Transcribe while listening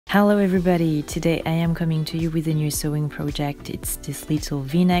Hello everybody, today I am coming to you with a new sewing project. It's this little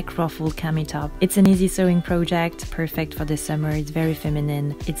v-neck ruffle cami top. It's an easy sewing project, perfect for the summer. It's very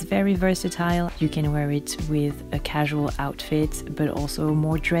feminine, it's very versatile. You can wear it with a casual outfit, but also a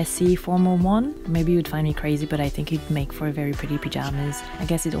more dressy, formal one. Maybe you'd find me crazy, but I think it'd make for very pretty pajamas. I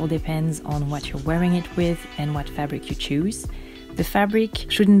guess it all depends on what you're wearing it with and what fabric you choose. The fabric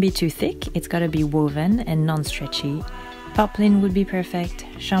shouldn't be too thick, it's gotta be woven and non-stretchy. Peplum would be perfect,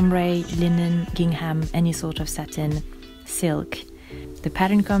 chambray, linen, gingham, any sort of satin, silk. The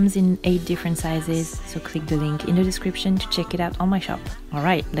pattern comes in 8 different sizes, so click the link in the description to check it out on my shop.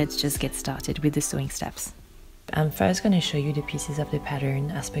 Alright, let's just get started with the sewing steps. I'm first going to show you the pieces of the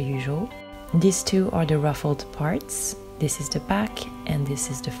pattern as per usual. These two are the ruffled parts. This is the back and this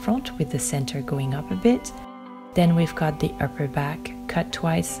is the front with the center going up a bit. Then we've got the upper back cut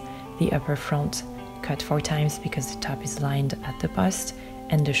twice, the upper front cut 4 times because the top is lined at the bust,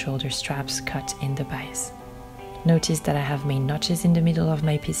 and the shoulder straps cut in the bias. Notice that I have made notches in the middle of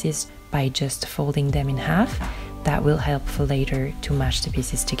my pieces by just folding them in half. That will help for later to match the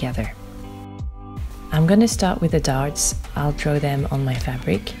pieces together. I'm gonna start with the darts. I'll draw them on my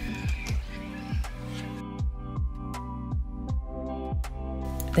fabric.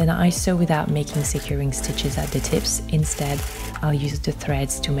 Then I sew without making securing stitches at the tips. Instead, I'll use the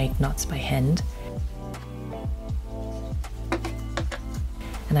threads to make knots by hand.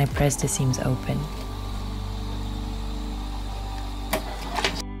 And I press the seams open.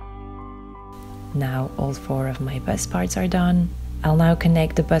 Now all 4 of my bust parts are done. I'll now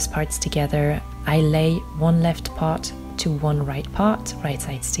connect the bust parts together. I lay one left part to one right part, right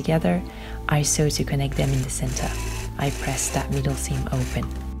sides together. I sew to connect them in the center. I press that middle seam open.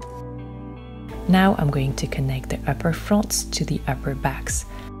 Now I'm going to connect the upper fronts to the upper backs.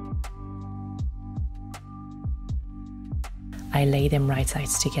 I lay them right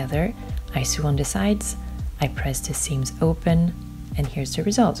sides together, I sew on the sides, I press the seams open, and here's the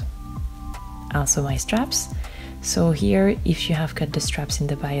result. I'll sew my straps. So here, if you have cut the straps in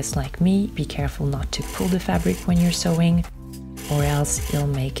the bias like me, be careful not to pull the fabric when you're sewing, or else it'll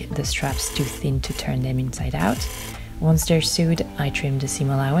make the straps too thin to turn them inside out. Once they're sewed, I trim the seam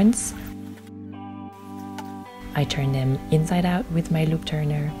allowance. I turn them inside out with my loop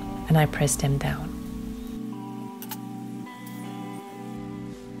turner, and I press them down.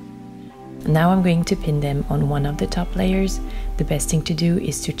 Now I'm going to pin them on one of the top layers. The best thing to do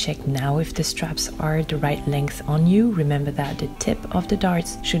is to check now if the straps are the right length on you. Remember that the tip of the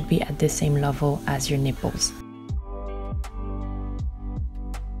darts should be at the same level as your nipples.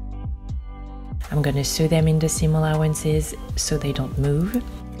 I'm going to sew them in the seam allowances so they don't move.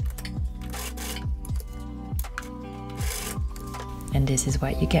 And this is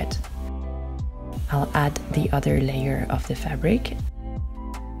what you get. I'll add the other layer of the fabric.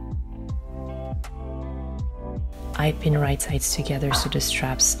 I pin right sides together so the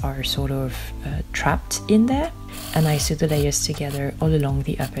straps are sort of trapped in there, and I sew the layers together all along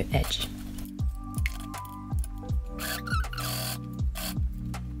the upper edge.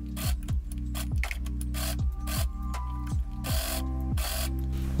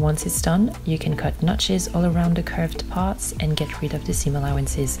 Once it's done, you can cut notches all around the curved parts and get rid of the seam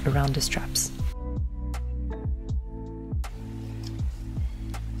allowances around the straps.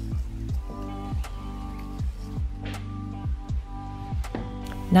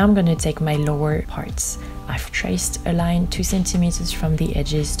 Now I'm going to take my lower parts. I've traced a line 2 centimeters from the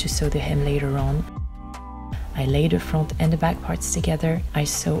edges to sew the hem later on. I lay the front and the back parts together, I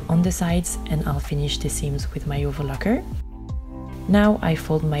sew on the sides, and I'll finish the seams with my overlocker. Now I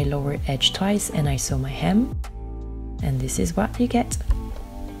fold my lower edge twice and I sew my hem, and this is what you get.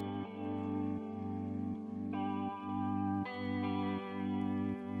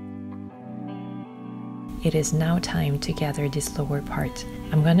 It is now time to gather this lower part.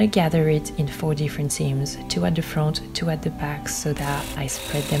 I'm gonna gather it in 4 different seams, 2 at the front, 2 at the back, so that I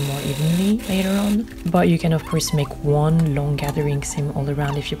spread them more evenly later on. But you can of course make one long gathering seam all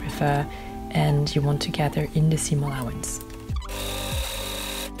around if you prefer, and you want to gather in the seam allowance.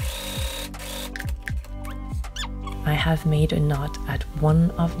 I have made a knot at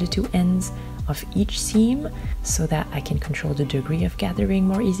one of the 2 ends of each seam so that I can control the degree of gathering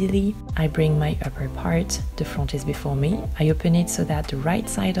more easily. I bring my upper part, the front is before me, I open it so that the right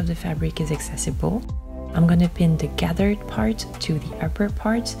side of the fabric is accessible. I'm gonna pin the gathered part to the upper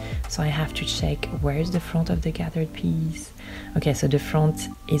part, so I have to check where's the front of the gathered piece. Okay, so the front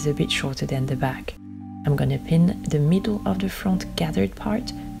is a bit shorter than the back. I'm gonna pin the middle of the front gathered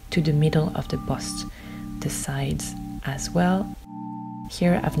part to the middle of the bust, the sides as well.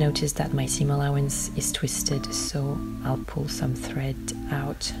 Here I've noticed that my seam allowance is twisted, so I'll pull some thread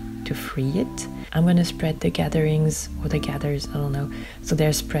out to free it. I'm gonna spread the gatherings or the gathers, I don't know, so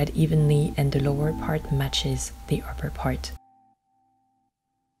they're spread evenly and the lower part matches the upper part.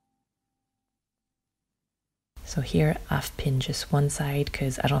 So here I've pinned just one side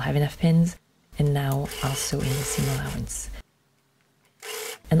because I don't have enough pins, and now I'll sew in the seam allowance.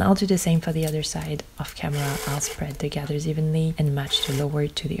 And I'll do the same for the other side. Off camera, I'll spread the gathers evenly and match the lower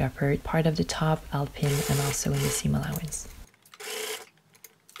to the upper. Part of the top I'll pin and I'll sew in the seam allowance.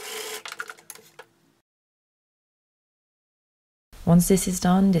 Once this is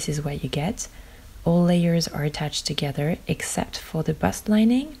done, this is what you get. All layers are attached together except for the bust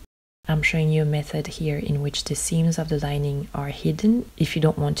lining. I'm showing you a method here in which the seams of the lining are hidden. If you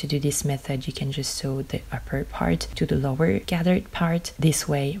don't want to do this method, you can just sew the upper part to the lower gathered part, this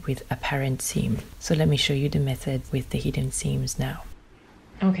way with apparent seam. So let me show you the method with the hidden seams now.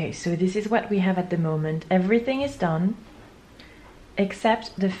 Okay, so this is what we have at the moment. Everything is done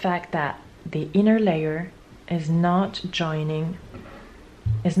except the fact that the inner layer is not joining,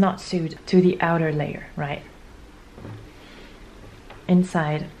 is not sewed to the outer layer, right?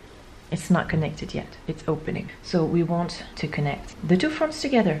 Inside, it's not connected yet, it's opening. So we want to connect the two fronts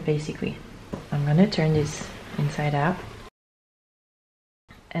together, basically. I'm gonna turn this inside out.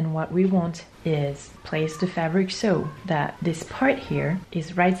 And what we want is place the fabric so that this part here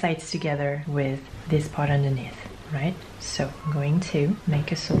is right sides together with this part underneath, right? So I'm going to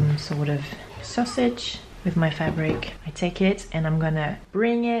make some sort of sausage with my fabric. I take it and I'm gonna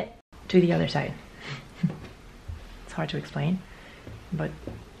bring it to the other side. It's hard to explain, but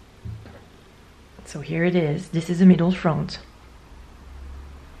so here it is. This is the middle front.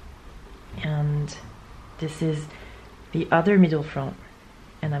 And this is the other middle front.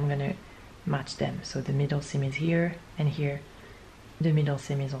 And I'm gonna match them. So the middle seam is here and here. The middle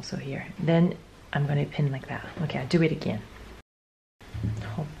seam is also here. Then I'm gonna pin like that. Okay, I'll do it again.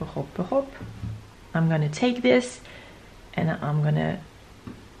 Hop, hop, hop. I'm gonna take this and I'm gonna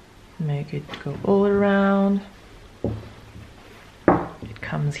make it go all around. It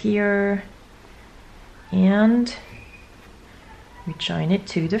comes here. And we join it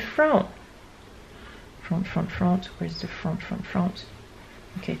to the front. Front, front, front. Where's the front, front, front?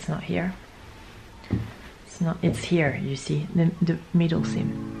 Okay, it's not here. It's not, it's here, you see, the middle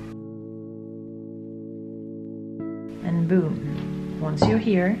seam. And boom. Once you're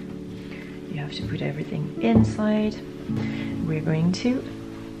here, you have to put everything inside. We're going to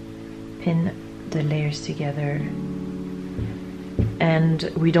pin the layers together. And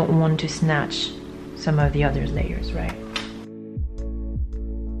we don't want to snatch some of the other layers, right?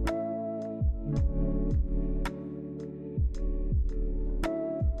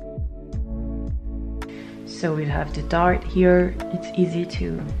 So we have the dart here. It's easy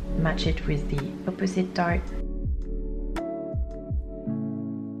to match it with the opposite dart.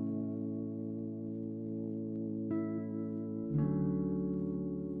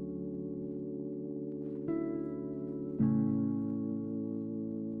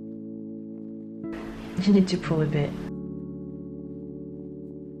 You need to pull a bit.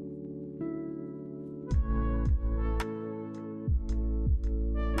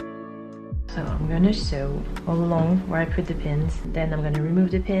 So I'm gonna sew all along where I put the pins. Then I'm gonna remove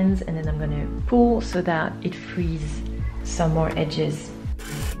the pins and then I'm gonna pull so that it frees some more edges.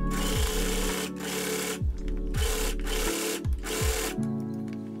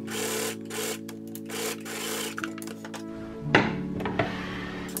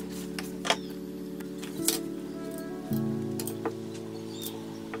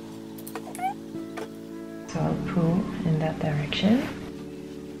 So I'll pull in that direction.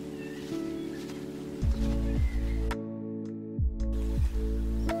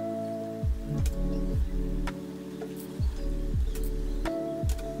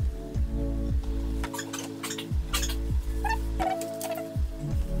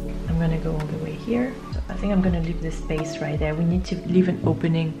 I'm gonna go all the way here. So I think I'm gonna leave the space right there. We need to leave an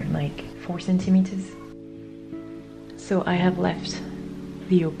opening like 4 centimeters. So I have left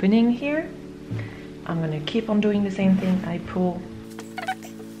the opening here. I'm gonna keep on doing the same thing. I pull.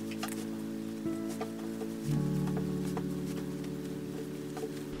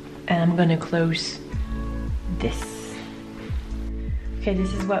 And I'm gonna close this. Okay,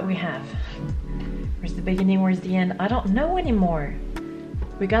 this is what we have. Where's the beginning, where's the end? I don't know anymore.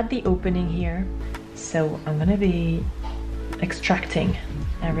 We got the opening here. So I'm gonna be extracting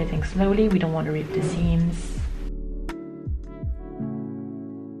everything slowly. We don't want to rip the seams.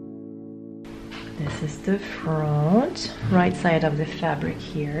 This is the front, right side of the fabric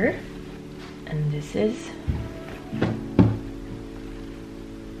here. And this is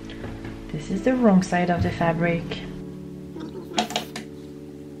this is the wrong side of the fabric.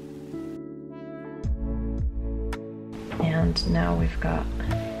 And now we've got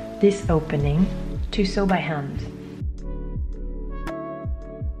this opening to sew by hand.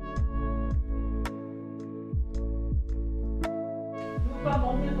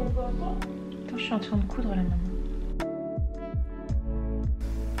 Attends, je suis en train de coudre là maintenant.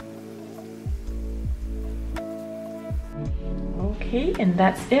 Okay, and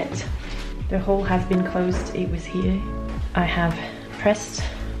that's it. The hole has been closed, it was here. I have pressed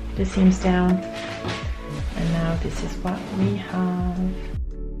the seams down, and now this is what we have.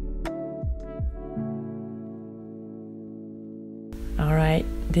 Alright,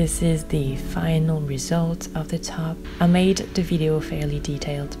 this is the final result of the top. I made the video fairly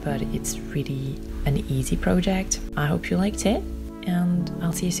detailed, but it's really an easy project. I hope you liked it, and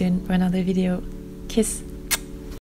I'll see you soon for another video. Kiss!